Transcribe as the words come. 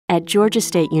At Georgia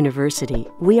State University,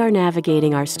 we are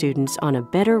navigating our students on a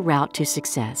better route to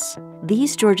success.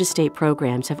 These Georgia State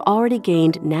programs have already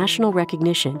gained national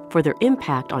recognition for their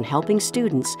impact on helping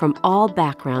students from all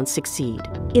backgrounds succeed.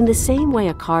 In the same way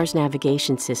a car's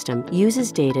navigation system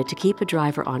uses data to keep a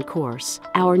driver on course,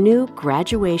 our new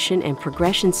Graduation and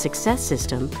Progression Success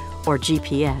System, or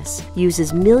GPS,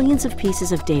 uses millions of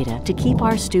pieces of data to keep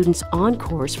our students on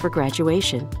course for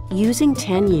graduation. Using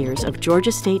 10 years of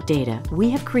Georgia State data, we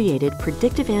have created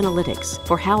predictive analytics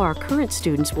for how our current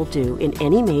students will do in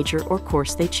any major or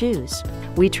course they choose.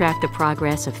 We track the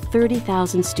progress of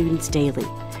 30,000 students daily,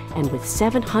 and with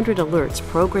 700 alerts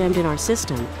programmed in our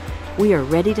system, we are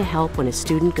ready to help when a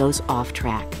student goes off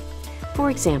track. For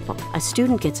example, a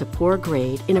student gets a poor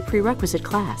grade in a prerequisite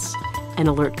class. An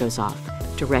alert goes off,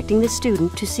 directing the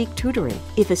student to seek tutoring.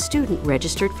 If a student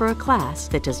registered for a class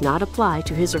that does not apply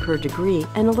to his or her degree,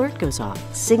 an alert goes off,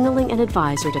 signaling an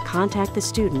advisor to contact the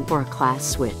student for a class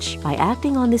switch. By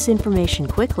acting on this information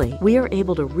quickly, we are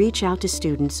able to reach out to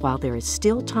students while there is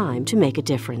still time to make a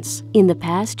difference. In the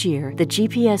past year, the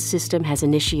GPS system has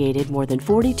initiated more than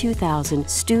 42,000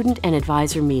 student and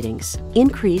advisor meetings,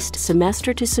 increased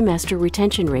semester-to-semester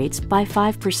retention rates by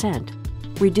 5%,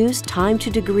 reduced time to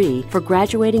degree for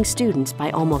graduating students by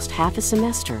almost half a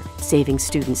semester, saving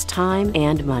students time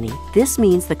and money. This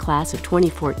means the class of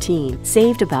 2014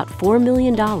 saved about $4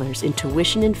 million in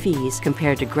tuition and fees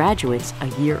compared to graduates a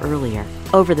year earlier.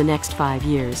 Over the next 5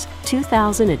 years,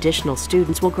 2,000 additional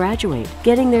students will graduate,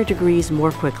 getting their degrees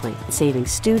more quickly, saving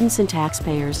students and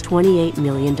taxpayers $28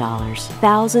 million.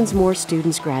 Thousands more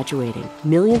students graduating,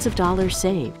 millions of dollars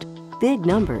saved. Big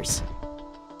numbers,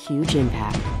 huge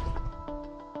impact.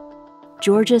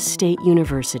 Georgia State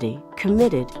University,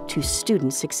 committed to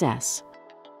student success.